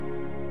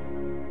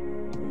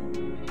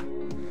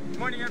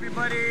Morning,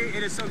 everybody.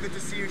 It is so good to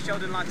see you.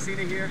 Sheldon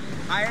Loxina here.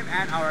 I am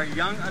at our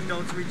Young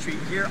Adults Retreat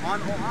here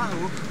on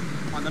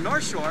Oahu, on the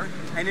North Shore,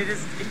 and it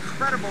is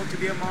incredible to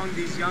be among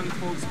these young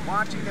folks,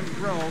 watching them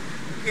grow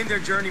in their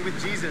journey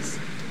with Jesus.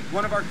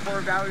 One of our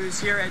core values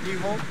here at New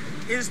Hope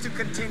is to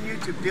continue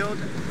to build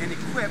and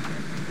equip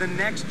the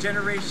next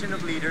generation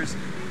of leaders,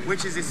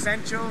 which is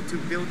essential to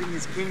building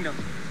His kingdom.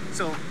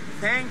 So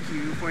thank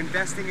you for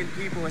investing in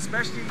people,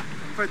 especially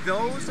for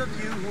those of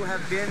you who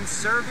have been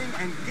serving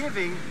and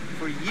giving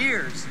for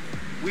years.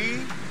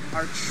 We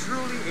are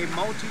truly a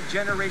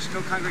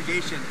multi-generational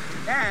congregation,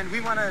 and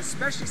we want to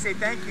especially say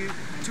thank you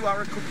to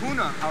our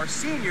kupuna, our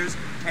seniors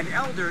and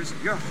elders.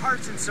 Your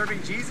hearts in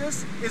serving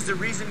Jesus is the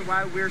reason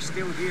why we're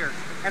still here.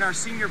 And our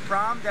senior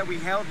prom that we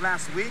held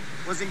last week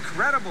was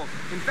incredible.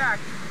 In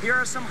fact, here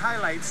are some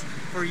highlights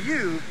for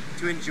you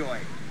to enjoy.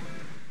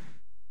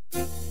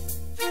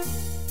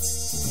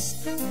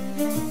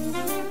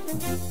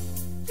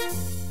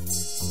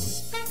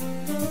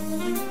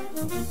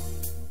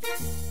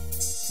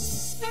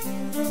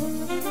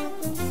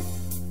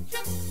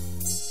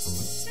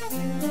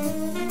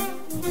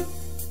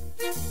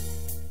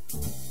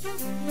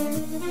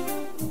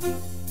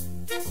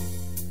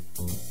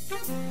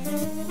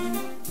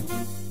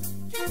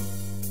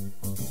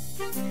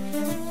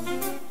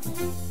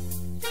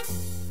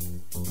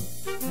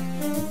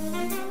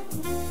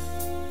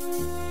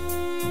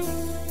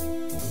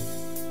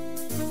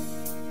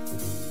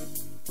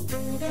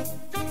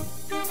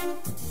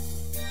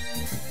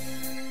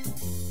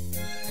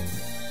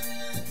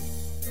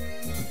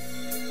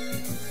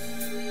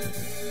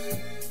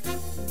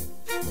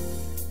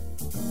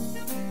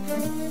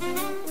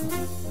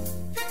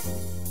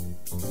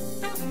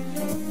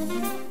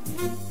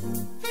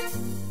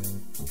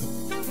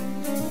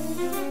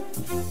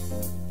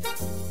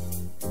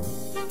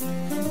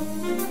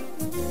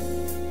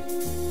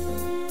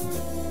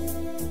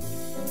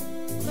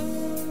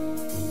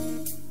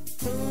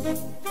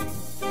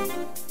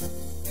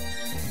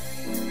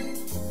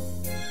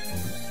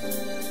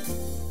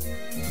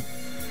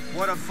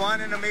 What a fun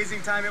and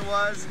amazing time it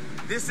was.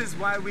 This is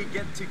why we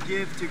get to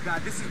give to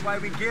God. This is why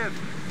we give.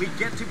 We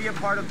get to be a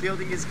part of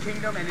building His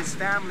kingdom and His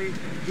family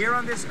here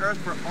on this earth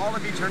for all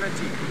of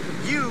eternity.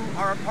 You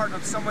are a part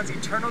of someone's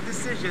eternal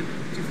decision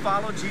to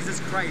follow Jesus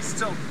Christ.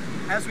 So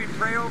as we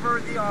pray over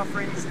the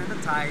offerings and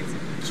the tithes,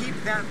 keep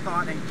that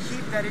thought and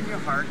keep that in your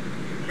heart,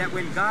 that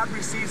when God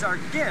receives our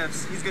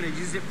gifts, He's going to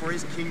use it for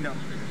His kingdom.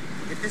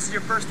 If this is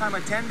your first time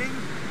attending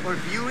or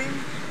viewing,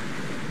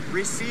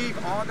 receive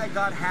all that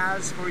God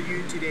has for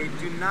you today.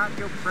 Do not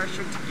feel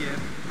pressured to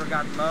give, for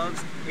God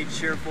loves a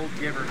cheerful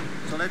giver.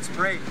 So let's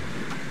pray.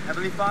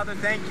 Heavenly Father,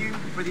 thank you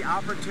for the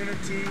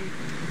opportunity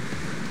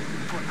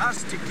for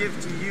us to give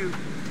to you,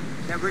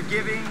 that we're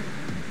giving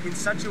in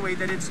such a way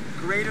that it's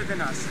greater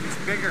than us,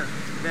 it's bigger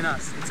than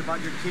us, it's about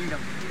your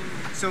kingdom.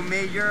 So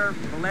may your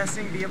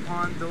blessing be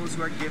upon those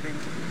who are giving,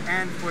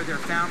 and for their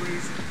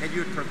families, that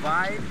you would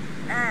provide,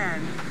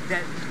 and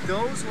that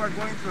those who are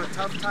going through a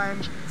tough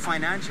time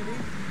financially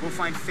will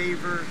find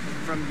favor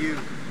from you.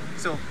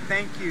 So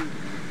thank you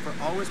for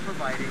always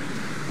providing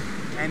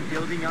and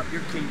building up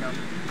your kingdom,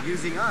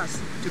 using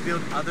us to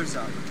build others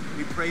up.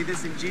 We pray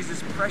this in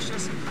Jesus'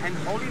 precious and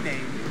holy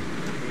name.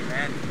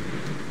 Amen.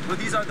 Well,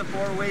 these are the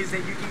 4 ways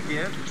that you can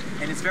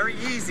give, and it's very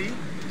easy.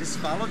 Just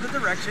follow the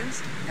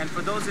directions. And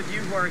for those of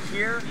you who are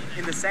here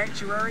in the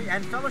sanctuary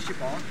and fellowship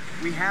hall,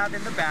 we have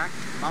in the back,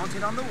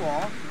 mounted on the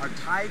wall, our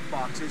tithe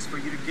boxes for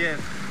you to give.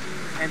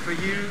 And for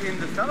you in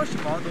the fellowship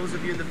hall, those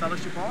of you in the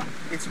fellowship hall,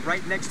 it's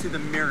right next to the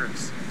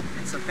mirrors.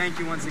 And so thank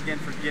you once again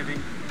for giving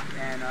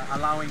and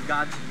allowing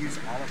God to use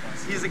all of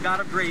us. He is a God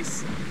of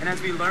grace. And as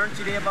we learn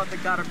today about the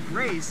God of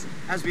grace,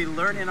 as we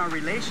learn in our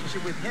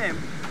relationship with Him,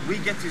 we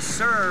get to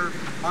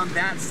serve on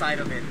that side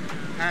of it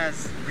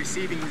as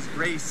receiving His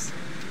grace.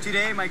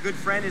 Today, my good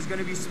friend is going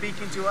to be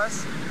speaking to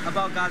us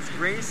about God's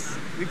grace.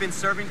 We've been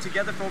serving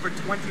together for over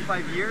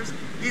 25 years.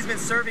 He's been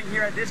serving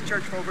here at this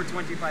church for over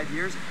 25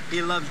 years.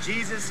 He loves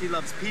Jesus, he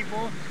loves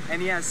people,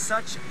 and he has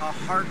such a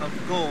heart of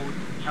gold.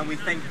 And we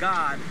thank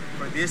God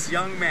for this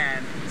young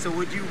man. So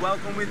would you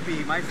welcome with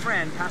me my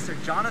friend, Pastor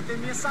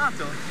Jonathan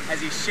Miyasato, as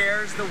he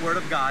shares the Word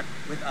of God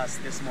with us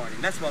this morning.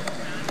 Let's welcome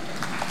him.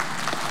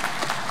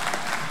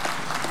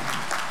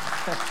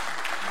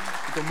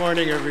 Good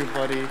morning,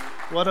 everybody.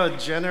 What a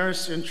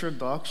generous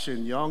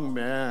introduction, young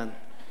man.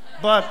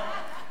 But,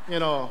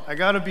 I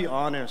gotta be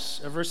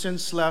honest. Ever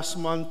since last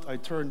month, I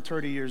turned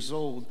 30 years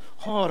old.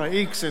 Oh, the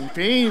aches and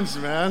pains,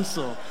 man.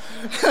 So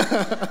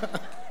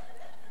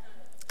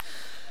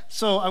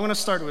I'm gonna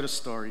start with a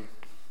story.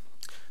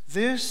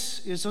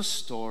 This is a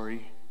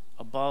story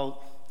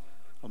about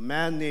a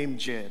man named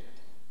Jed.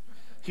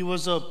 He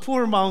was a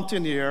poor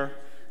mountaineer.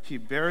 He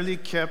barely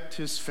kept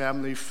his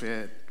family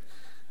fed.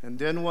 And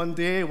then one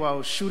day,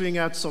 while shooting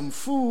at some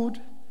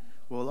food,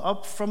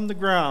 up from the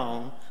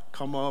ground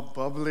come a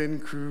bubbling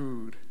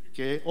crude.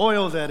 Okay,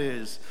 oil that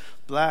is,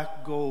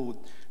 black gold,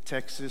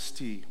 Texas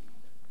tea.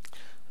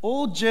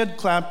 Old Jed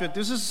Clampett,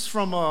 this is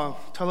from a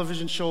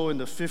television show in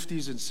the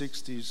 50s and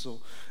 60s,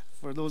 so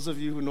For those of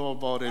you who know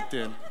about it,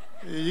 then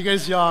you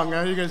guys young,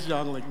 huh? You guys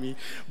young like me.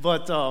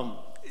 But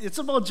it's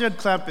about Jed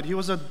Clampett. He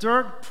was a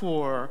dirt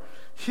poor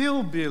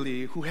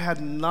hillbilly who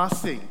had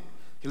nothing.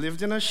 He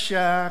lived in a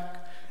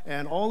shack,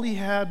 and all he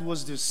had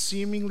was this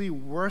seemingly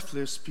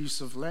worthless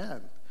piece of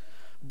land.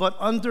 But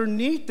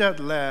underneath that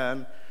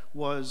land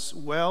was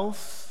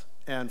wealth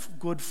and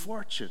good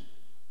fortune.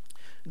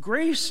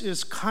 Grace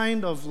is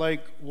kind of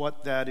like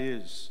what that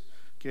is,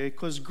 okay?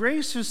 Because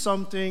grace is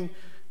something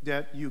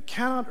that you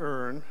cannot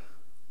earn,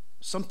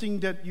 something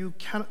that you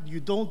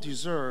don't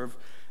deserve,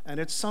 and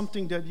it's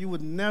something that you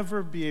would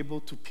never be able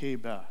to pay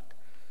back.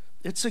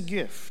 It's a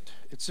gift.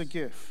 It's a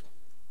gift.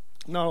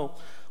 Now,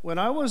 when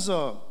I was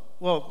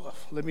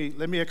let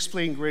me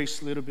explain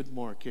grace a little bit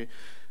more, okay?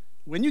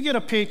 When you get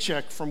a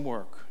paycheck from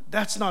work,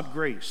 that's not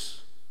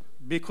grace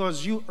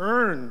because you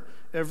earn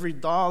every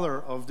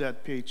dollar of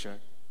that paycheck.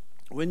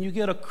 When you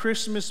get a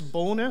Christmas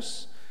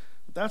bonus,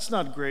 that's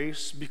not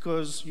grace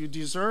because you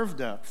deserve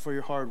that for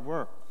your hard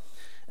work.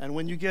 And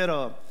when you get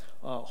a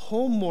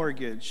home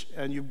mortgage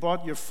and you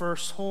bought your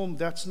first home,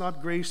 that's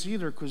not grace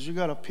either because you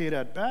got to pay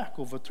that back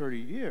over 30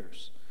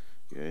 years.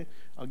 Okay?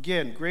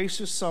 Again,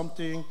 grace is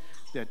something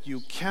that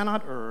you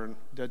cannot earn,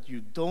 that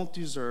you don't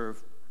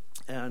deserve,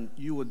 and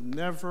you would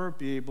never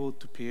be able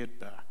to pay it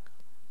back.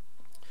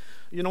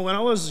 You know, when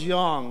I was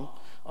young,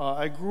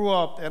 I grew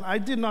up and I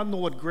did not know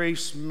what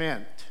grace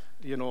meant.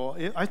 You know,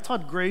 I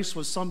thought grace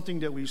was something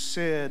that we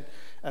said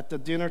at the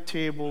dinner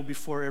table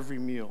before every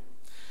meal.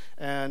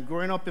 And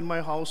growing up in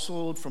my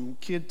household, from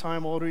kid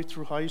time all the way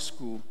through high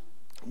school,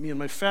 me and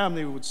my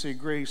family would say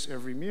grace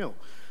every meal.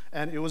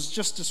 And it was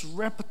just this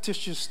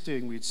repetitious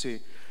thing. We'd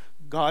say,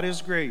 God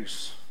is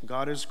grace,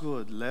 God is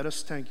good, let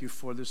us thank you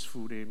for this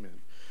food,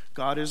 amen.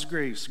 God is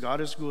grace,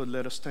 God is good,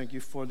 let us thank you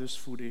for this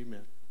food,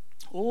 amen.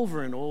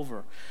 Over and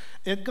over.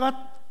 It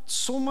got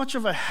so much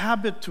of a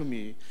habit to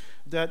me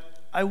that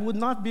I would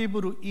not be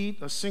able to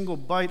eat a single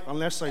bite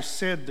unless I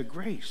said the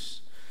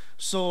grace.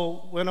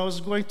 So when I was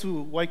going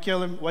to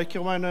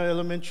Waikowhana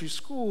Elementary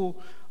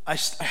School, I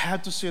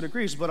had to say the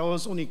grace, but I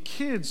was only a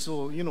kid,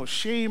 so,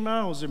 shame,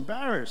 I was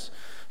embarrassed.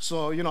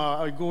 So,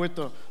 I'd go with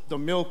the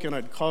milk and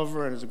I'd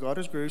cover and I'd say, God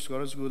is grace,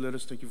 God is good, let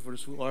us thank you for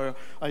this food. Or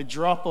I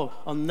drop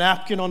a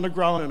napkin on the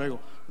ground and I go,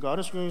 God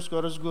is grace,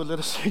 God is good, let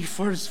us thank you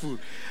for this food.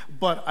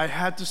 But I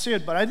had to say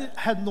it, but I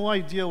had no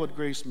idea what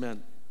grace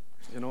meant,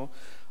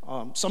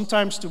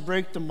 Sometimes to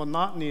break the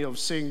monotony of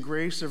saying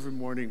grace every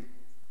morning,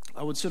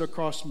 I would sit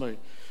across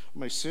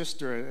my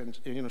sister, and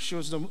she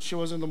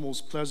wasn't the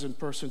most pleasant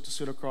person to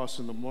sit across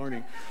in the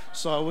morning.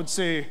 So I would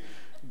say,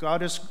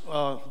 God is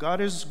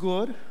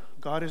good,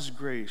 God is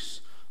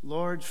grace.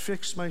 Lord,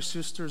 fix my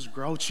sister's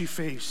grouchy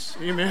face.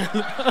 Amen.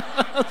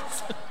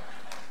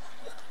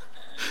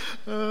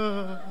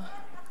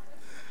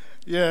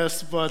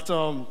 Yes, but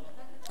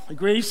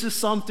grace is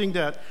something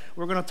that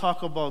we're going to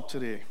talk about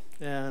today.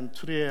 And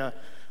today,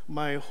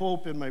 my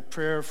hope and my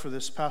prayer for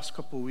this past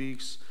couple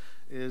weeks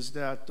is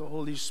that the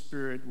Holy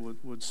Spirit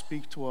would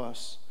speak to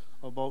us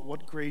about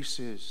what grace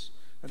is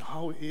and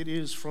how it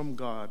is from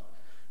God,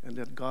 and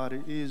that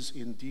God is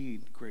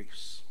indeed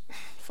grace.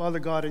 Father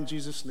God, in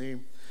Jesus'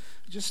 name,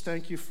 just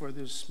thank you for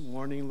this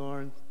morning,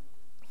 Lord.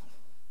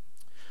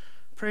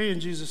 Pray in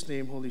Jesus'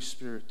 name, Holy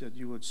Spirit, that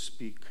you would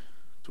speak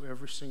to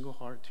every single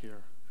heart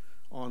here,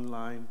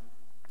 online,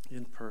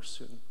 in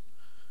person.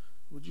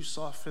 Would you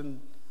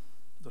soften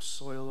the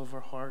soil of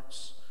our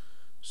hearts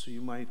so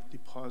you might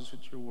deposit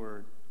your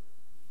word?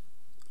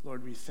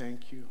 Lord, we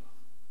thank you.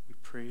 We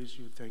praise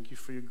you. Thank you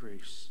for your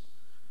grace.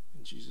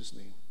 In Jesus'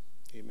 name,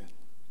 amen.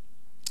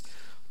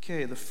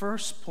 Okay, the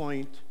first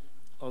point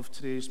of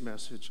today's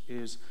message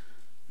is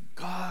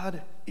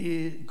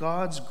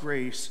God's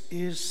grace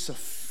is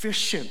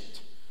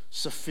sufficient.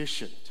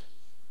 Sufficient.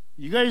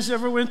 You guys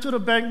ever went to the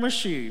bank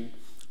machine,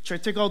 try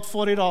to take out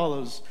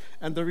 $40,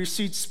 and the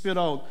receipt spit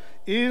out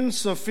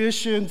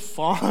insufficient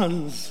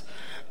funds?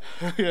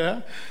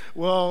 Yeah?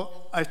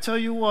 Well, I tell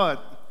you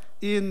what,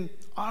 in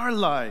our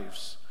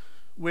lives,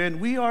 when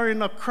we are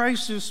in a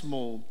crisis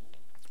mode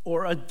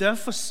or a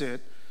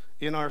deficit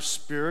in our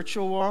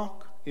spiritual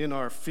walk, in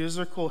our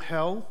physical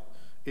health,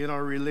 in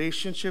our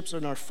relationships,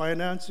 in our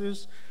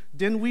finances,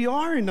 then we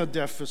are in a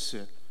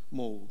deficit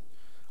mode.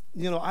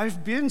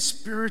 I've been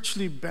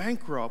spiritually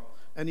bankrupt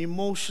and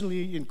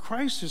emotionally in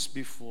crisis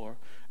before,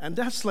 and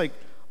that's like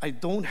I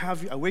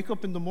wake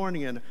up in the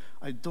morning and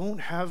I don't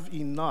have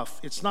enough.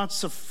 It's not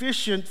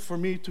sufficient for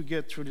me to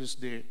get through this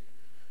day.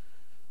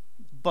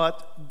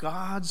 But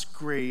God's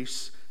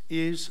grace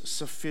is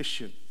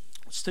sufficient.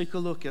 Let's take a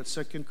look at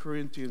 2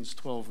 Corinthians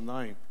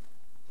 12:9.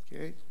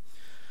 Okay?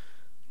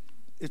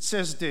 It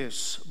says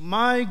this,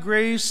 my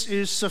grace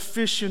is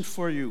sufficient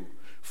for you,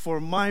 for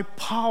my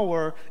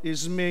power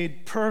is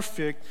made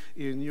perfect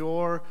in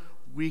your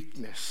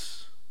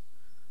weakness.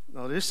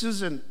 Now, this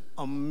is an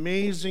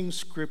amazing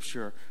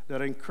scripture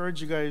that I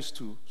encourage you guys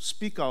to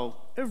speak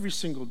out every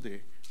single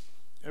day.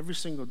 Every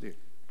single day.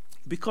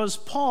 Because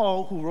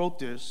Paul, who wrote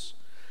this,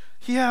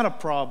 he had a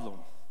problem.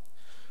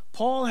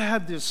 Paul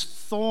had this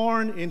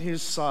thorn in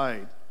his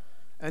side,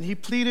 And he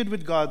pleaded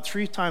with God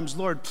 3 times,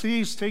 Lord,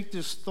 please take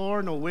this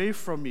thorn away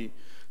from me.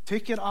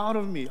 Take it out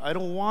of me. I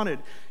don't want it.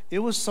 It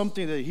was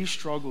something that he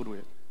struggled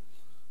with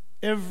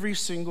every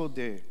single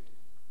day.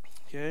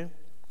 Okay?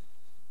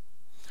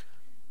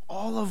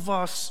 All of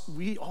us,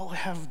 we all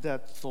have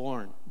that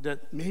thorn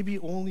that maybe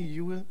only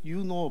you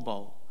know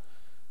about.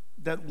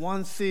 That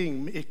one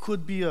thing, it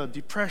could be a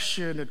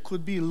depression, it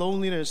could be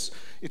loneliness,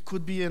 it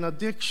could be an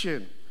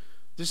addiction.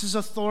 This is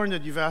a thorn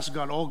that you've asked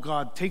God, oh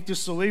God, take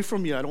this away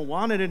from me. I don't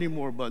want it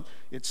anymore, but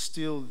it's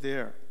still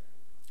there.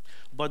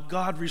 But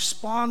God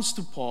responds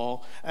to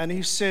Paul and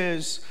he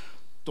says,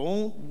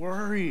 don't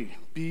worry,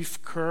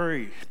 beef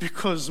curry,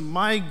 because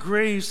my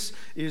grace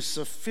is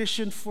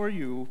sufficient for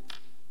you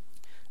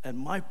and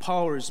my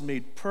power is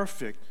made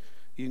perfect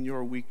in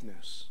your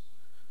weakness.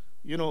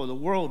 You know, the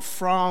world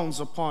frowns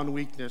upon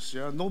weakness.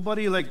 Yeah,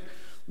 nobody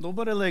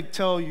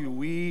tell you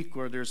weak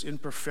or there's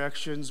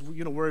imperfections.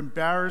 You know, we're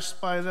embarrassed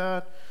by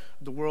that.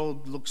 The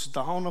world looks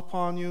down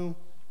upon you.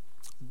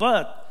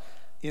 But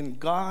in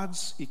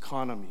God's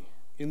economy,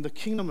 in the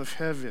kingdom of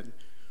heaven,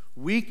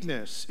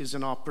 weakness is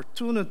an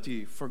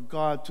opportunity for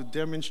God to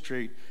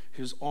demonstrate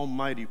his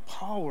almighty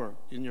power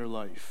in your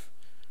life.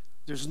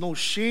 There's no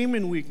shame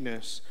in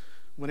weakness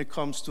when it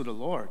comes to the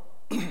Lord.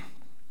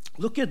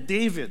 Look at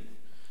David.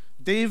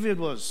 David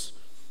was,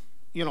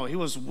 he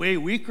was way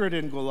weaker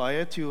than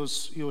Goliath. He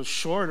was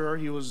shorter.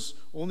 He was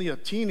only a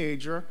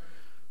teenager.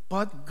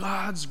 But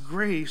God's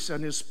grace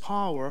and his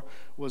power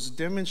was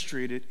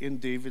demonstrated in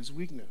David's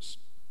weakness.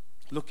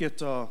 Look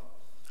at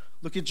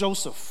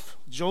Joseph.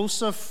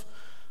 Joseph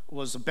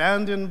was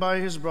abandoned by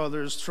his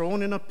brothers,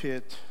 thrown in a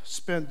pit,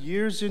 spent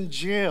years in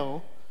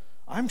jail.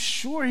 I'm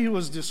sure he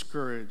was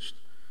discouraged.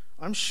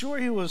 I'm sure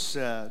he was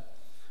sad.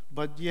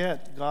 But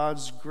yet,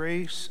 God's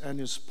grace and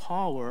his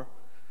power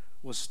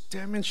was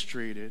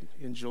demonstrated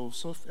in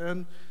Joseph,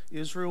 and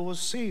Israel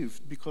was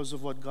saved because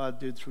of what God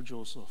did through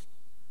Joseph.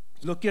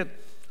 Look at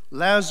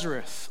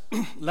Lazarus.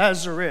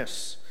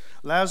 Lazarus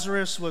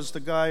was the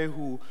guy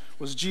who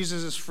was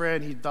Jesus'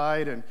 friend. He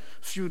died, and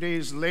a few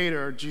days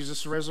later,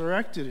 Jesus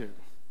resurrected him.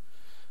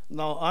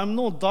 Now, I'm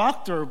no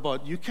doctor,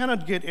 but you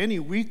cannot get any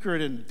weaker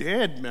than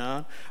dead,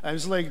 man. And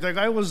it's like the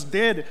guy was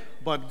dead,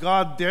 but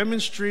God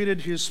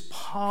demonstrated his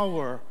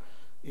power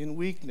in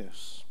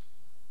weakness.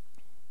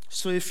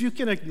 So if you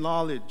can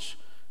acknowledge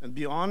and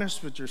be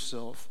honest with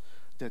yourself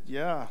that,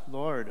 yeah,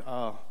 Lord,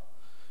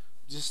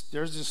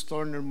 there's this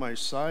thorn in my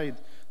side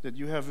that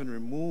you haven't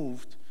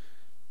removed,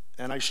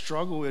 and I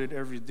struggle with it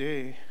every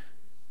day.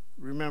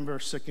 Remember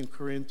 2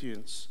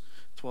 Corinthians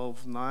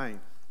 12:9,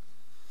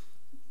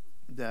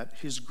 that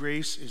his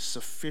grace is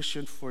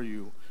sufficient for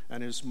you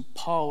and his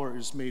power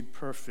is made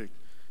perfect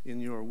in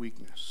your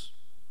weakness.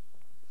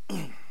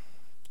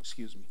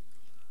 Excuse me.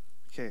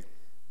 Okay.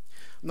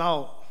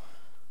 Now,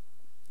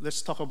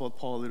 let's talk about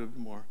Paul a little bit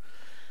more.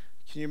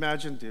 Can you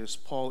imagine this?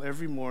 Paul,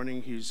 every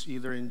morning, he's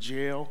either in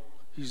jail,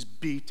 he's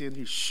beaten,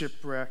 he's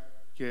shipwrecked,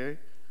 okay?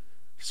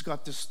 He's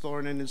got this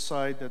thorn in his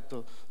side that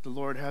the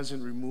Lord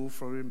hasn't removed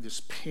from him,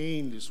 this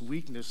pain, this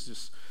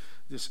weakness,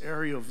 this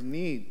area of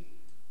need.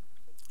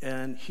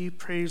 And he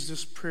prays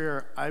this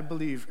prayer, I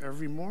believe,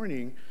 every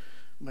morning,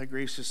 my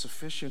grace is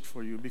sufficient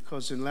for you,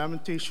 because in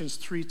Lamentations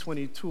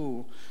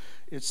 3:22,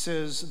 it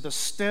says, the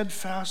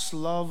steadfast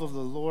love of the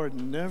Lord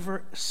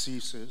never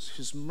ceases.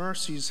 His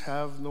mercies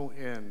have no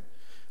end.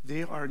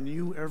 They are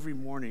new every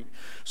morning.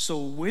 So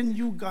when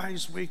you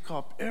guys wake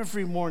up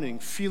every morning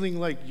feeling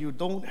like you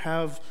don't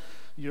have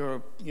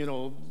the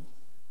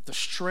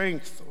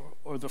strength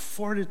or the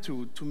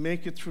fortitude to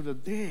make it through the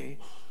day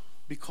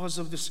because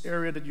of this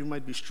area that you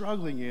might be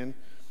struggling in,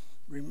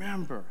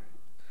 remember,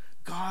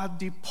 God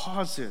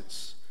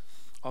deposits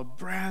a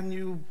brand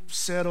new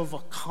set of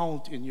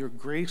account in your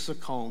grace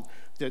account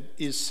that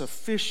is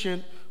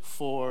sufficient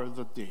for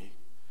the day.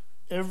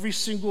 Every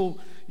single,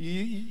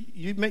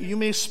 you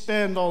may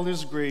spend all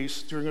this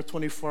grace during a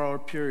 24-hour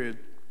period,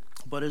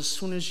 but as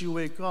soon as you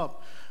wake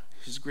up,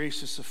 his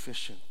grace is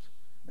sufficient.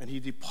 And he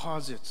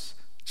deposits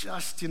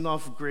just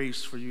enough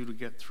grace for you to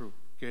get through,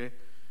 okay?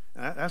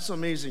 That's an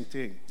amazing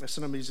thing. That's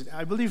an amazing thing.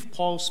 I believe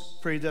Paul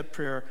prayed that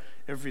prayer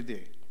every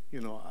day,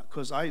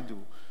 because I do.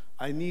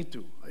 I need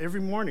to. Every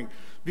morning.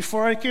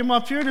 Before I came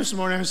up here this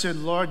morning, I said,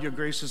 Lord, your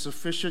grace is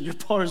sufficient. Your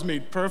power is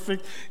made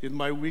perfect in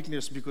my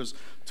weakness, because,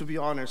 to be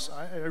honest,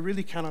 I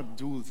really cannot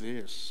do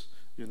this,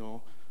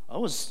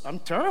 I'm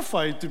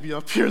terrified to be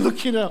up here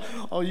looking at,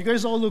 you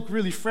guys all look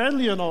really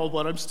friendly and all,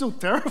 but I'm still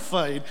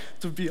terrified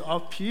to be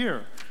up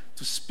here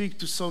to speak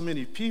to so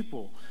many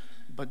people.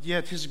 But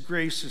yet his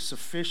grace is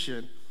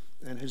sufficient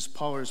and his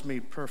power is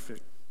made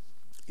perfect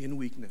in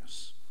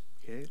weakness.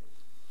 Okay?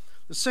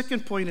 The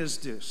second point is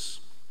this.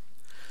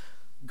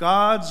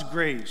 God's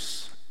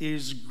grace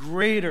is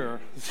greater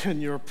than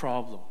your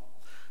problem.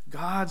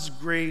 God's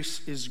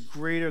grace is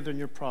greater than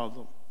your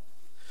problem.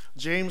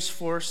 James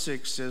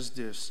 4:6 says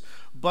this,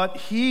 but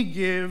he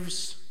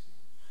gives,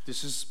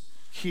 this is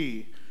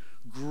key,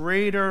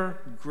 greater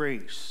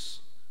grace.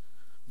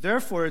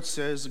 Therefore it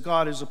says,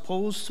 God is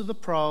opposed to the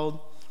proud,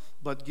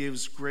 but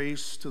gives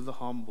grace to the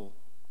humble.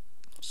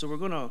 So we're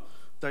going to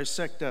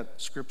dissect that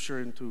scripture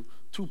into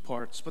two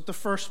parts. But the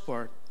first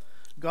part,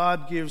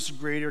 God gives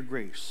greater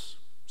grace.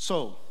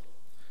 So,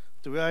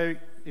 the way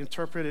I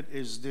interpret it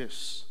is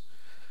this.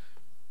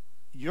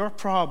 Your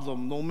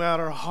problem, no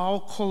matter how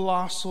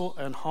colossal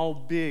and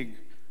how big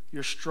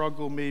your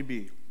struggle may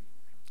be,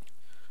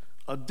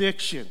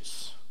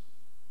 addictions,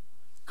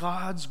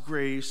 God's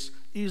grace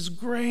is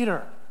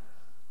greater.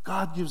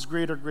 God gives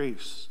greater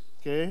grace,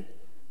 okay?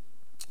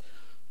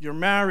 Your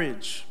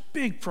marriage,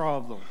 big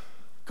problem.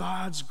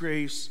 God's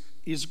grace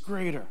is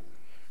greater.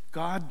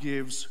 God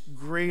gives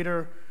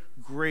greater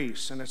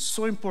grace. And it's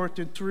so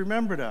important to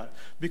remember that,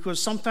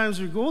 because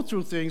sometimes we go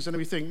through things and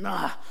we think,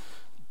 nah,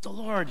 the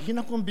Lord, He's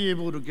not going to be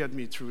able to get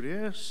me through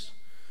this.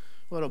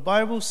 Well, the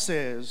Bible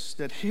says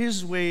that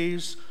His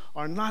ways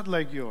are not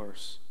like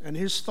yours, and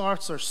His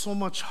thoughts are so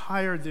much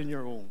higher than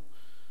your own.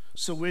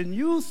 So when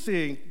you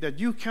think that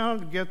you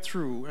can't get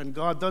through and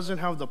God doesn't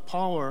have the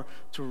power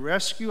to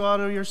rescue out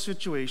of your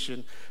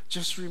situation,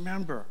 just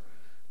remember,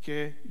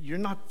 okay, you're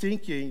not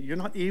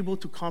able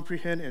to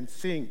comprehend and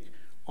think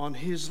on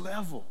His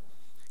level.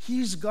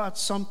 He's got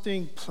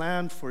something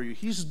planned for you.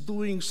 He's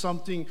doing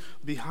something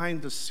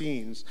behind the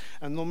scenes.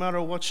 And no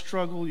matter what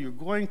struggle you're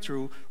going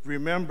through,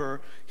 remember,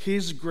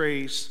 His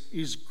grace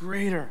is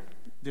greater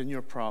than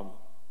your problem.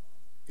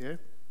 Okay?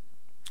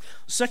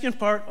 The second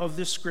part of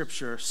this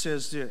scripture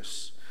says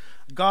this: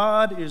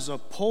 God is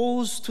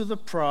opposed to the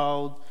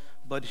proud,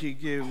 but He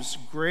gives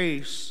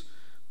grace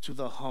to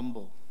the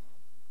humble.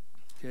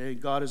 Okay,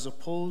 God is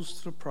opposed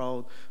to the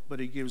proud,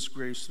 but He gives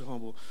grace to the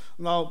humble.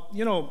 Now,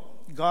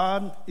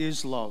 God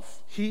is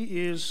love.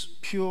 He is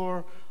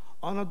pure,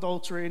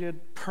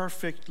 unadulterated,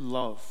 perfect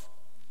love.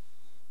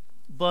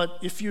 But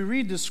if you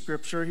read the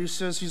scripture, He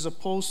says He's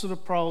opposed to the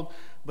proud,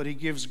 but He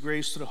gives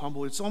grace to the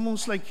humble. It's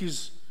almost like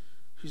He's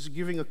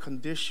giving a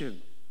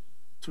condition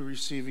to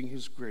receiving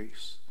His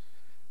grace.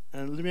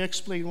 And let me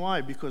explain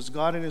why. Because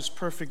God in His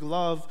perfect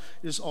love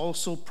is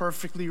also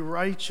perfectly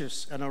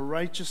righteous. And a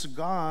righteous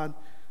God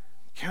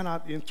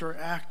cannot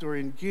interact or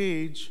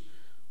engage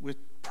with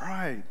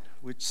pride,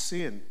 with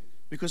sin.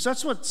 Because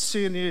that's what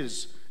sin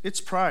is.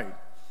 It's pride.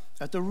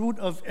 At the root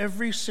of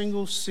every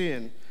single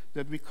sin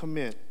that we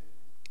commit,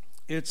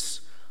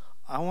 it's,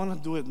 I want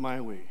to do it my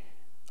way.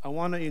 I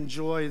want to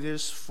enjoy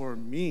this for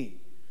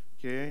me.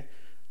 Okay?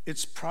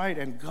 It's pride,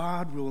 and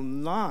God will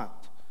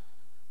not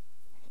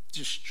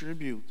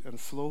distribute and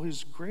flow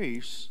His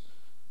grace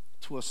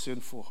to a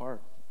sinful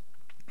heart.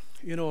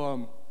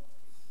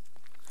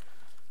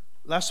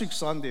 Last week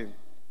Sunday,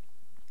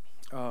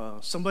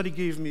 somebody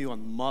gave me a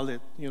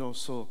mullet,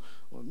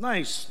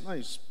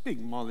 nice, big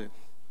mullet.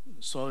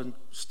 So I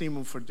steamed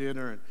them for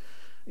dinner,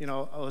 and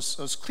I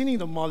was cleaning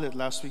the mullet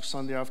last week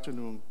Sunday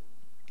afternoon,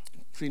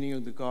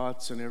 cleaning the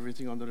guts and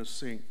everything under the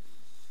sink,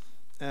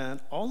 and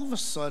all of a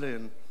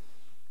sudden,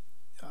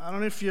 I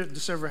don't know if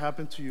this ever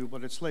happened to you,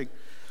 but it's like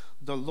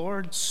the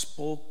Lord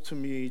spoke to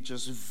me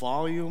just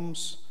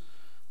volumes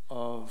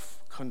of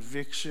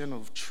conviction,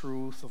 of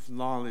truth, of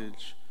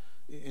knowledge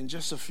in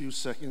just a few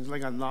seconds.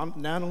 Like a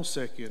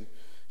nanosecond,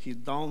 He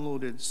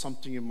downloaded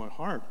something in my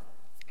heart.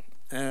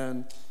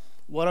 And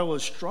what I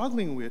was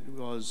struggling with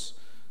was,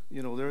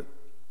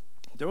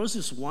 there is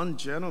this one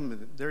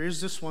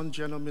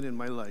gentleman in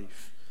my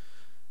life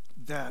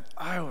that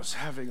I was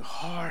having a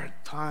hard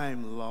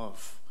time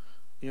love.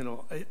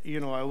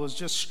 I was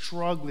just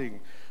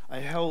struggling. I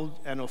held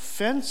an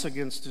offense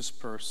against this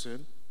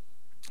person,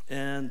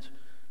 and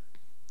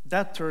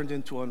that turned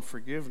into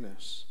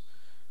unforgiveness.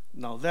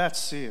 Now that's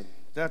sin.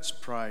 That's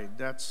pride.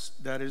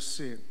 That is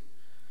sin.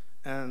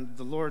 And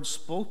the Lord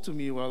spoke to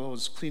me while I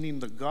was cleaning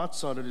the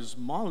guts out of this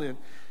mullet,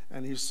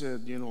 and He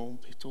said, He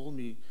told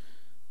me,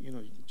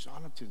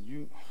 Jonathan,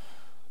 you're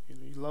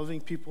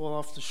loving people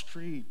off the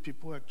street,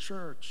 people at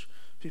church,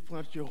 people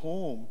at your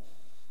home,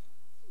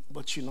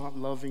 but you're not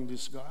loving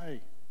this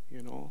guy,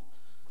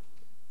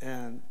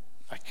 and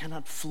I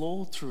cannot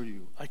flow through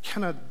you. I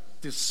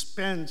cannot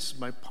dispense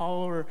my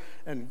power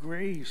and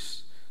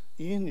grace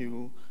in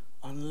you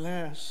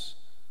unless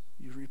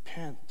you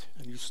repent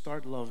and you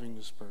start loving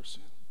this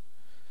person.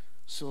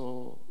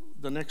 So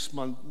the next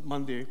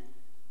Monday,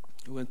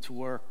 I went to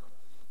work.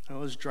 I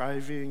was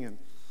driving, and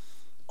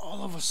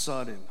all of a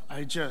sudden,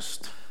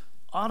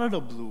 out of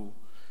the blue,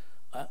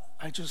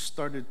 I just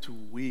started to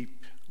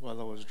weep while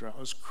I was driving.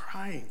 I was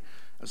crying.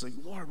 I was like,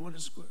 Lord, what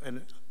is good?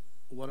 And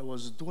what I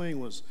was doing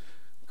was,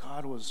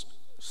 God was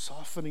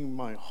softening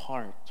my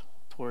heart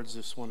towards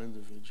this one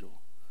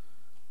individual.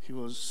 He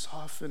was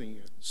softening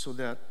it so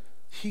that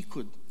He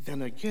could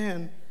then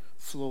again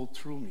flow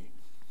through me.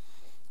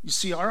 You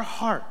see, our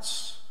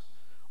hearts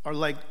are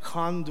like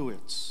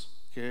conduits,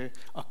 okay?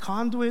 A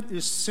conduit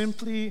is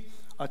simply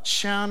a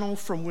channel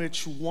from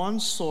which one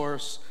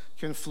source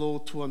can flow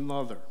to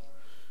another.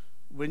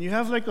 When you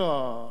have like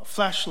a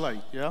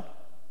flashlight, yeah?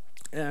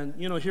 And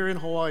here in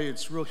Hawaii,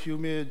 it's real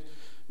humid.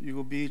 You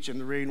go beach and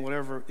the rain,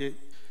 whatever.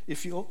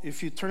 If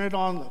you turn it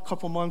on a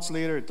couple months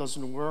later, it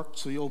doesn't work,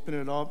 so you open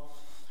it up.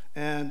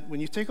 And when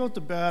you take out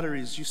the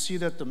batteries, you see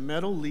that the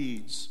metal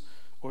leads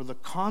or the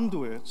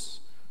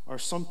conduits are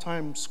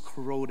sometimes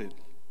corroded.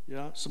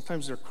 Yeah,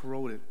 sometimes they're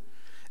corroded.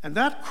 And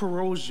that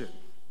corrosion,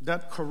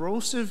 that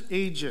corrosive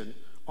agent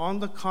on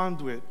the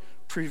conduit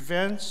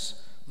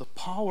prevents the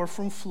power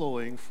from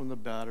flowing from the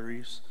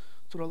batteries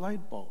to the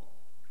light bulb.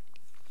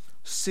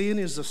 Sin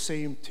is the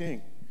same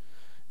thing.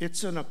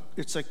 It's a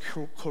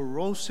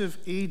corrosive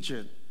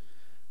agent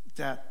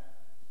that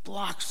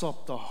blocks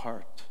up the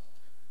heart.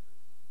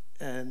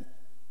 And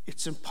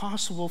it's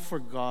impossible for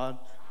God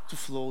to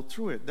flow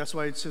through it. That's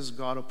why it says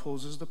God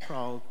opposes the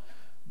proud,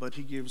 but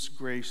he gives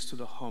grace to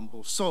the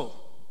humble. So,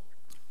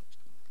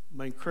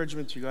 my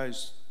encouragement to you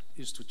guys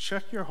is to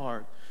check your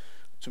heart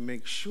to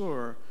make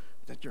sure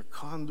that your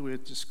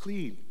conduit is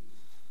clean.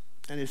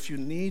 And if you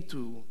need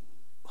to,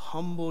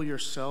 humble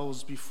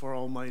yourselves before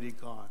Almighty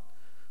God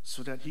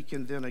so that he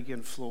can then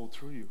again flow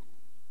through you.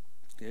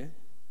 Okay?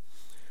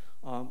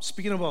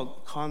 Speaking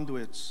about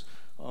conduits,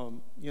 I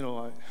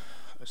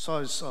saw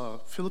this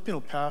Filipino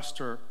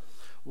pastor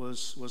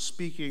was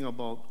speaking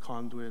about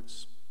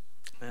conduits,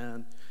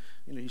 and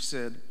he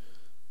said,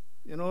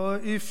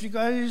 if you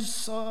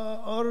guys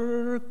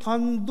are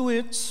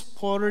conduits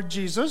for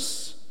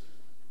Jesus,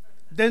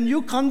 then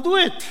you can do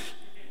it.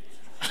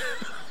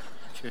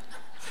 Okay.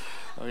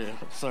 Oh yeah,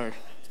 sorry.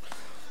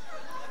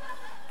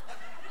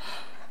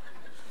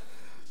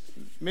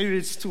 Maybe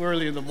it's too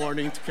early in the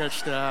morning to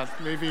catch that.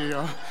 Maybe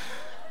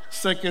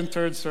second,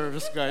 third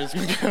service guys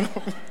can get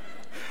on.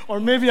 Or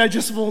maybe I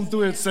just won't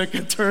do it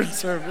second, third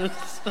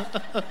service.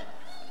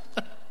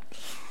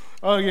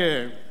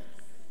 Okay.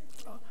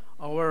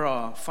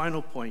 Our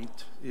final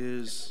point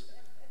is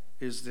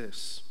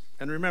this.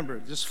 And remember,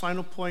 this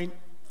final point,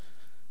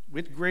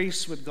 with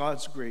grace, with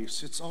God's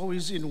grace, it's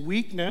always in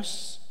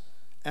weakness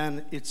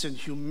and it's in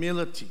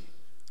humility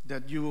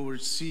that you will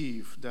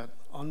receive that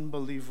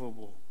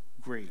unbelievable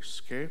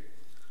grace, okay?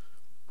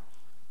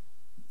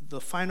 The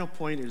final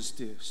point is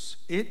this.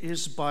 It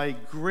is by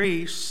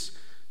grace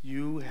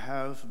you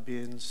have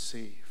been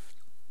saved.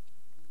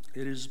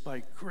 It is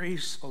by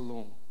grace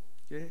alone,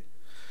 okay?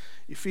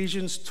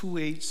 Ephesians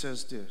 2:8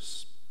 says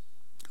this.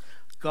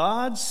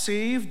 God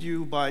saved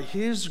you by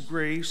his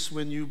grace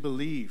when you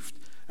believed.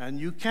 And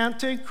you can't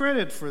take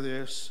credit for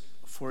this,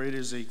 for it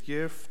is a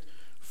gift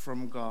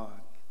from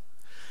God.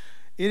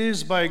 It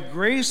is by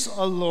grace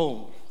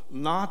alone,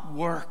 not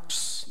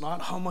works,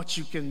 not how much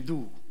you can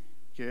do,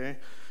 okay?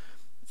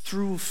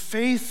 Through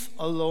faith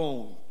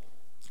alone,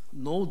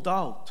 no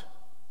doubt.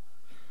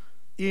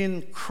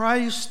 In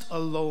Christ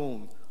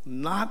alone,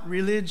 not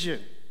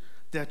religion,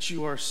 that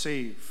you are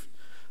saved.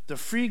 The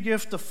free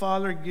gift the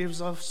Father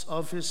gives us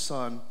of his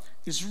Son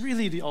is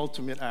really the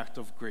ultimate act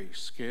of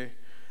grace, okay?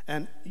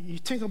 And you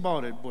think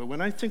about it, boy,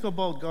 when I think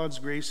about God's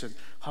grace and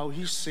how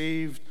he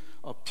saved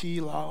a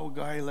Pilao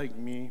guy like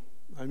me,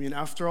 I mean,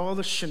 after all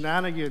the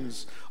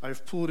shenanigans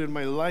I've pulled in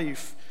my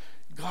life,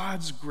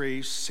 God's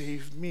grace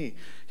saved me.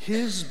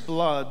 His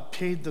blood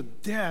paid the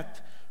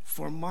debt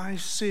for my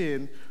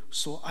sin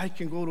so I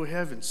can go to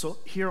heaven. So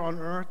here on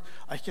earth,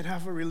 I can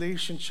have a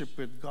relationship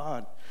with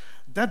God.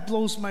 That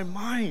blows my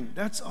mind.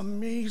 That's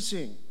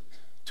amazing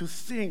to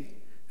think.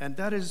 And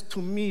that is, to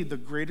me, the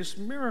greatest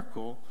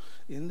miracle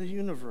in the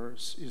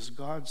universe is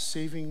God's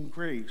saving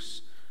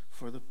grace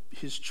for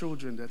his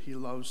children that he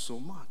loves so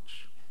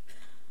much.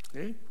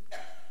 Okay?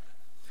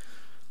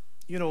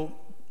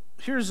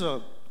 Here's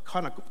a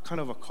kind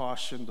of a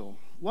caution, though.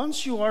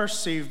 Once you are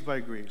saved by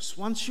grace,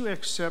 once you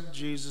accept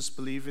Jesus,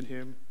 believe in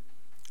him,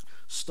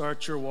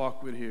 start your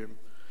walk with him,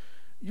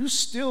 you're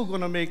still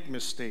going to make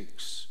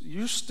mistakes.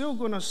 You're still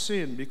going to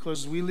sin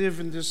because we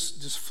live in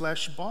this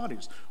flesh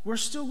bodies. We're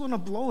still going to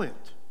blow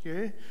it,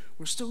 okay?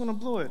 We're still going to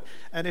blow it.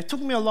 And it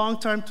took me a long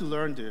time to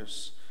learn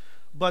this.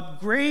 But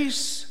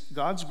grace,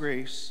 God's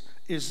grace,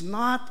 is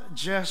not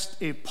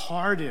just a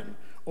pardon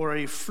or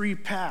a free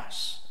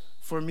pass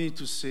for me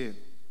to sin.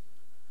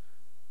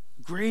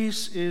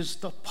 Grace is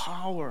the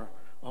power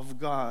of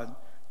God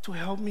to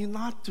help me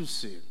not to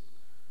sin.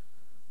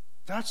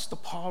 That's the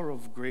power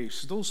of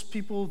grace. Those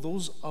people,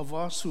 those of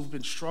us who've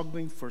been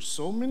struggling for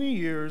so many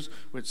years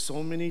with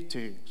so many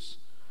things,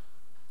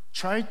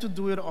 tried to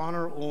do it on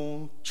our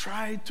own,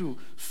 tried to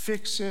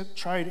fix it,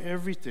 tried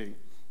everything,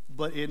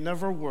 but it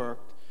never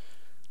worked.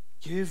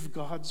 Give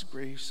God's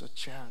grace a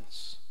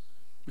chance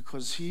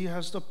because he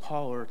has the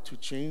power to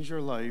change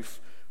your life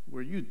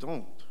where you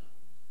don't.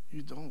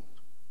 You don't.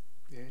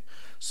 Okay?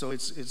 So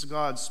it's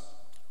God's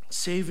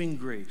saving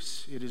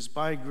grace. It is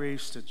by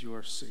grace that you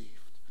are saved.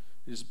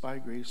 It is by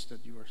grace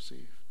that you are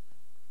saved.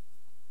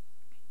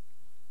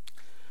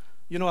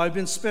 I've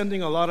been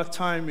spending a lot of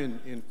time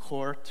in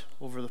court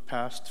over the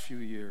past few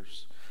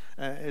years.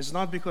 It's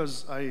not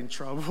because I'm in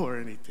trouble or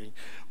anything,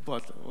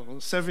 but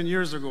 7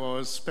 years ago I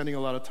was spending a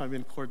lot of time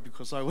in court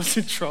because I was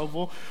in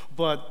trouble,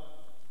 but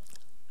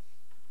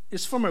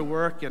it's for my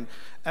work. And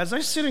as I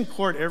sit in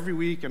court every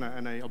week and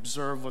I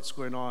observe what's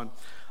going on,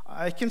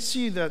 I can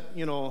see that,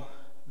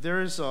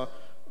 there's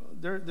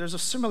a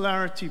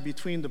similarity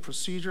between the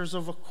procedures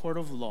of a court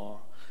of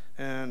law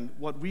and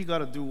what we got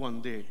to do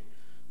one day.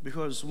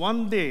 Because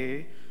one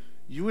day,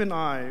 you and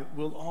I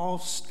will all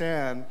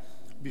stand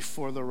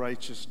before the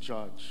righteous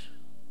judge.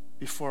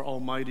 before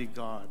Almighty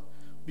God,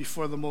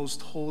 before the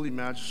most holy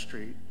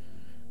magistrate.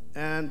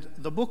 And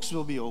the books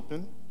will be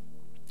open,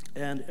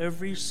 and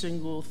every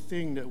single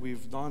thing that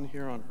we've done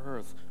here on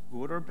earth,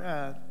 good or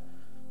bad,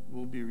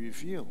 will be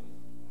revealed.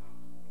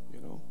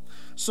 You know?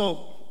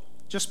 So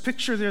just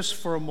picture this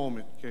for a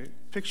moment, okay?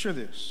 Picture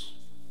this.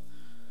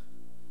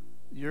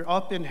 You're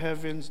up in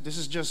heaven's, this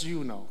is just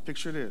you now.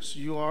 Picture this.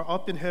 You are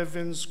up in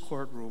heaven's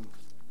courtroom,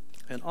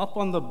 and up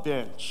on the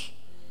bench,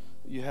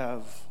 you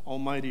have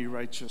Almighty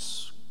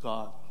righteous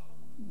God,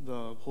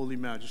 the holy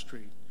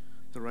magistrate,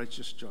 the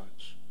righteous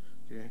judge.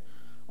 Okay?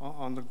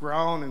 On the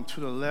ground and to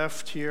the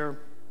left here,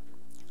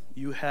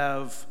 you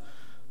have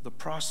the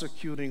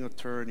prosecuting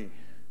attorney.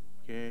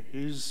 Okay?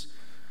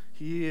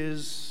 He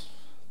is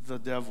the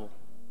devil,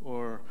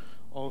 or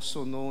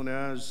also known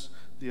as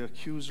the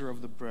accuser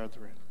of the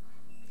brethren.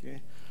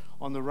 Okay?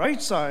 On the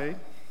right side,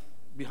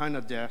 behind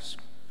a desk,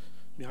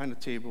 behind a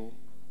table,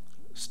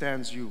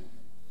 stands you.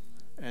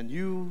 And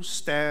you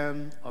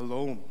stand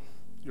alone.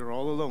 You're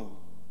all alone.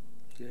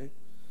 Okay?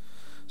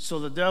 So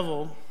the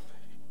devil,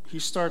 he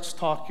starts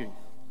talking,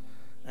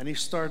 and he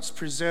starts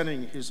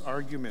presenting his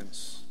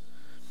arguments.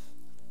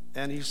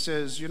 And he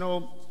says, you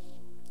know,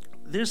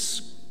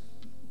 this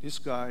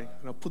guy,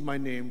 and I'll put my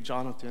name,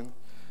 Jonathan,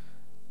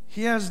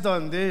 he has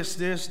done this,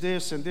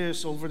 and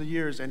this over the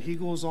years, and he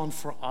goes on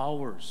for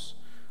hours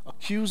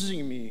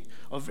accusing me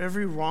of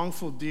every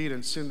wrongful deed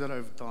and sin that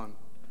I've done,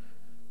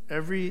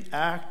 every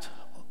act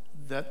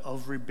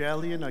of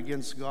rebellion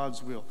against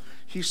God's will.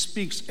 He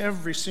speaks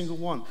every single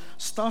one.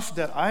 Stuff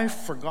that I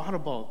forgot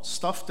about,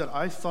 stuff that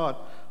I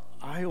thought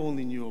I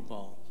only knew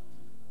about.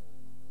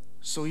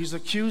 So he's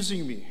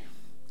accusing me,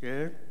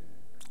 okay?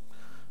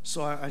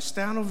 So I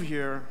stand over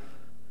here,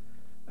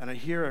 and I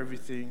hear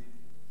everything,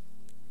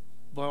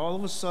 but all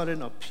of a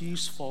sudden a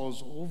peace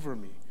falls over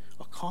me,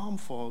 a calm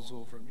falls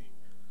over me,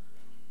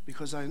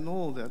 because I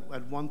know that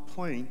at one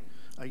point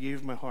I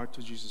gave my heart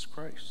to Jesus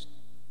Christ.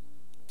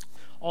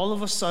 All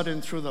of a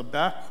sudden, through the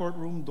back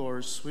courtroom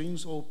doors,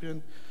 swings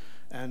open,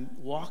 and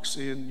walks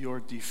in your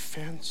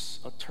defense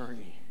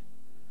attorney,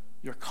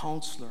 your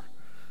counselor.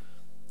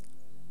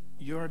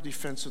 Your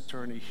defense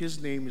attorney.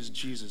 His name is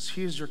Jesus.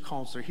 He is your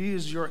counselor. He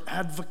is your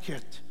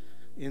advocate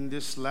in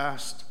this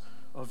last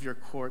of your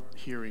court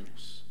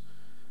hearings.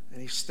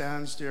 And he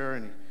stands there,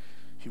 and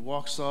he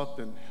walks up,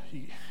 and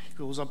he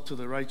goes up to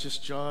the righteous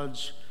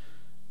judge,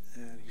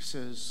 and he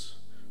says,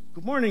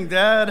 "Good morning,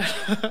 Dad."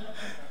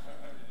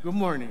 "Good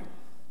morning."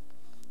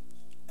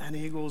 And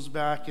he goes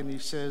back and he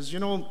says, you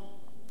know,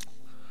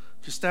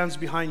 he stands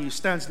behind you, he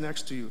stands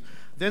next to you.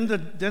 Then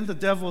the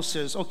devil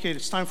says, okay,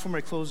 it's time for my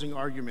closing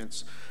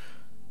arguments.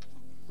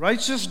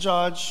 Righteous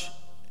judge,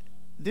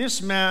 this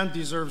man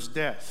deserves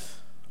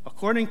death.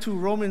 According to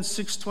Romans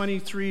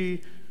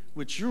 6:23,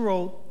 which you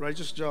wrote,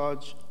 righteous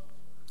judge,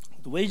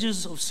 the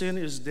wages of sin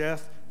is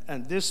death,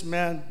 and this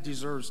man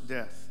deserves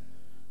death.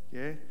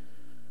 Okay?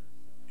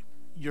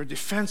 Your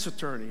defense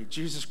attorney,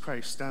 Jesus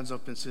Christ, stands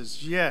up and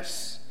says,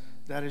 yes,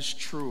 that is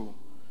true.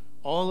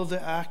 All of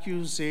the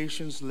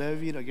accusations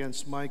levied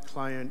against my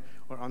client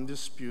are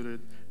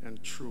undisputed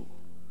and true.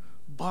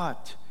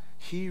 But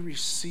he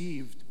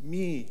received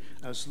me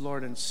as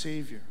Lord and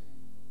Savior.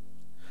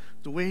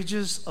 The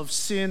wages of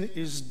sin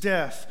is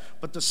death,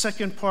 but the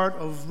second part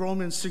of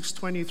Romans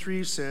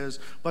 6:23 says,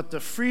 but the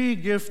free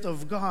gift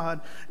of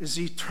God is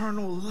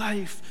eternal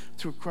life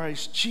through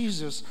Christ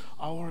Jesus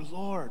our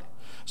Lord.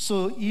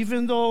 So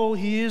even though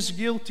he is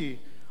guilty,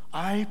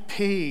 I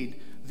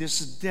paid this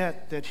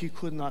debt that he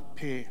could not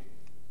pay.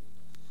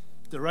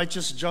 The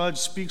righteous judge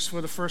speaks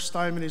for the first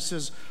time, and he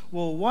says,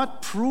 well,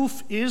 what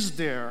proof is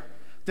there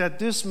that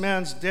this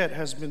man's debt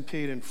has been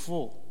paid in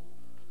full?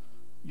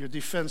 Your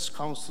defense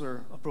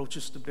counselor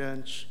approaches the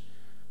bench.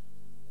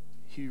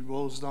 He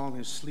rolls down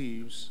his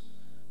sleeves,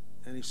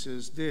 and he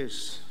says,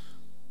 this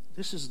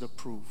is the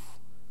proof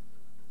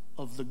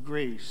of the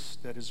grace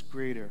that is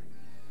greater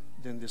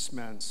than this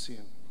man's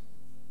sin.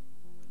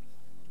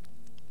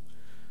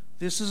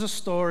 This is a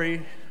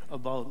story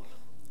about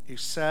a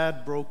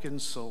sad, broken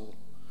soul,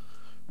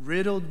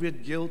 riddled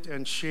with guilt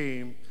and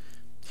shame.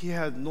 He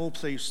had no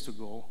place to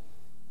go.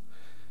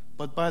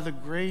 But by the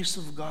grace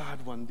of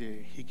God, one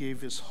day, he gave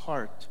his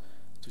heart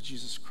to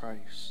Jesus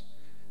Christ.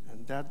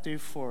 And that day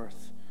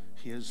forth,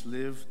 he has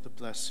lived the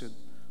blessed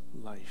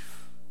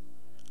life.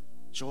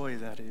 Joy,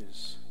 that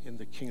is, in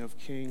the King of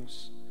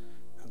Kings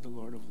and the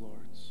Lord of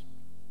Lords.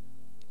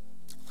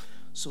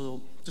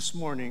 So this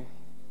morning,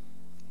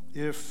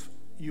 if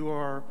you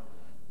are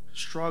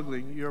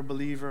struggling, you're a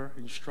believer,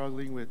 and you're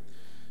struggling with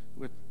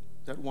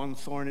that one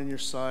thorn in your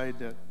side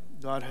that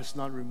God has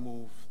not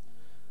removed,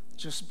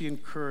 just be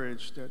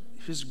encouraged that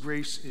his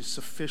grace is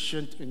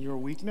sufficient in your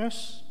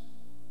weakness,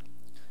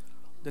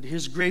 that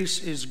his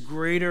grace is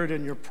greater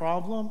than your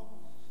problem.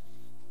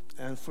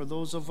 And for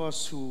those of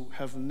us who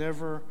have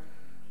never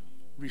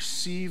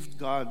received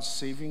God's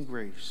saving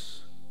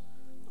grace,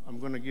 I'm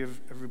going to give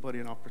everybody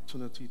an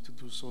opportunity to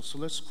do so. So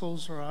let's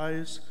close our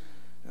eyes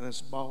and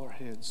let's bow our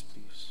heads,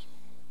 please.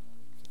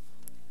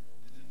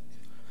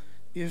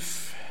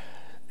 If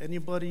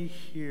anybody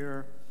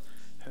here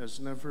has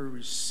never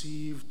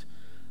received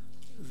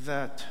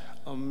that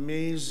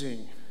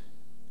amazing,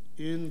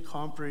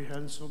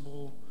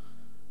 incomprehensible,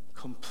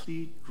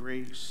 complete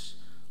grace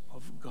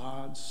of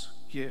God's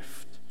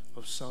gift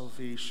of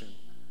salvation.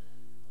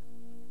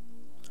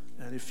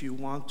 And if you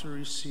want to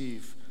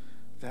receive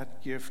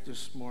that gift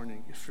this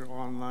morning, if you're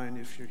online,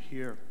 if you're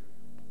here,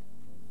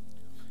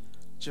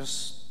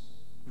 just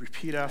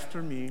repeat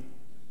after me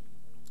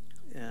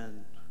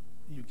and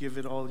you give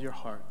it all your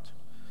heart.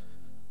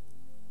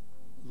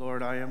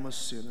 Lord, I am a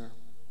sinner.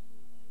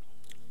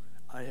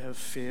 I have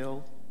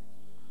failed.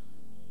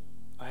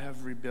 I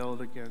have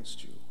rebelled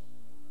against you.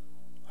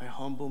 I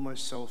humble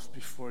myself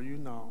before you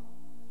now,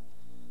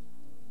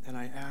 and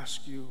I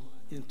ask you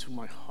into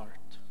my heart.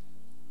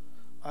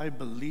 I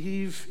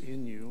believe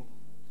in you.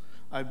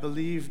 I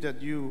believe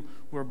that you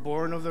were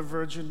born of the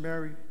Virgin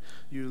Mary.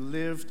 You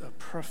lived a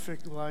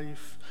perfect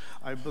life.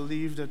 I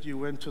believe that you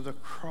went to the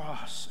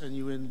cross and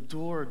you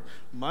endured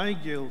my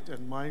guilt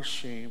and my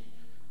shame,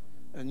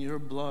 and your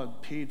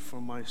blood paid for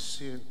my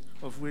sin,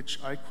 of which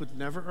I could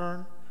never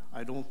earn,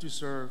 I don't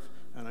deserve,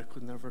 and I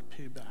could never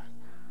pay back.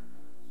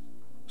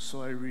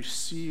 So I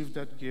received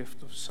that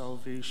gift of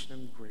salvation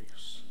and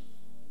grace.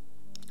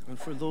 And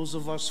for those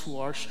of us who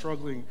are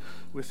struggling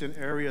with an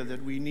area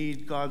that we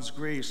need God's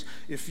grace,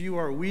 if you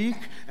are weak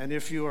and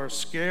if you are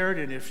scared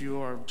and if you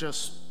are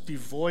just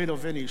devoid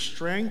of any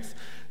strength,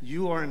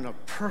 you are in a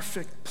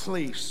perfect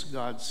place,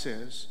 God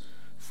says,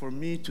 for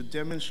me to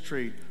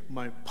demonstrate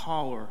my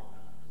power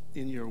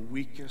in your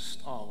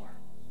weakest hour.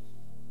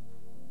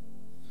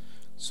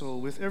 So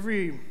with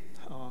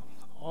all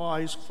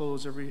eyes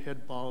closed, every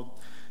head bowed,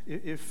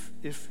 if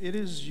it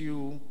is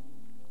you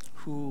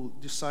who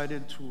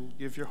decided to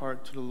give your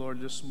heart to the Lord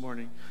this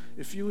morning,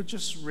 if you would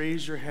just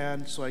raise your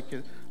hand so I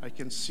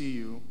can see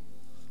you.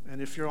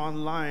 And if you're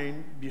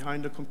online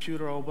behind the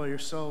computer all by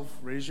yourself,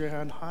 raise your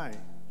hand high.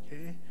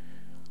 Okay?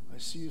 I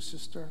see you,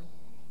 sister.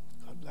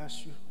 God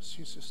bless you. I see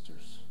you,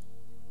 sisters.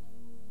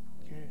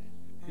 Okay?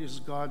 It is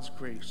God's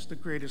grace, the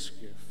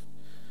greatest gift.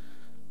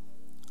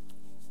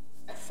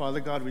 Father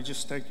God, we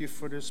just thank you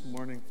for this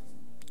morning.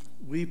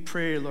 We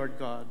pray, Lord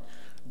God,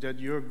 that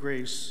your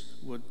grace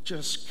would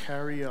just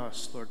carry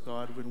us, Lord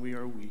God, when we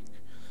are weak.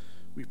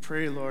 We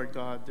pray, Lord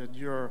God, that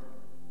your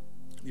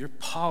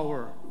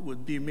power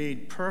would be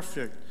made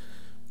perfect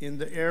in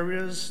the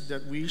areas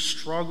that we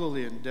struggle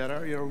in, that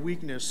are your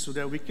weakness, so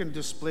that we can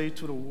display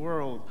to the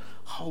world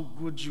how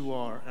good you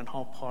are and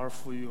how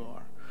powerful you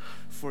are.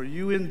 For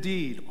you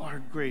indeed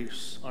are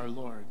grace, our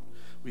Lord.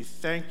 We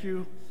thank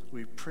you,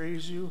 we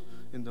praise you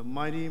in the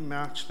mighty,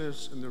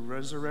 matchless, and the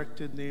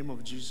resurrected name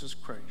of Jesus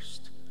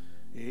Christ.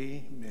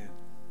 Amen.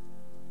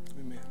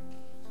 Amen.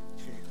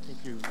 Okay,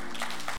 thank you.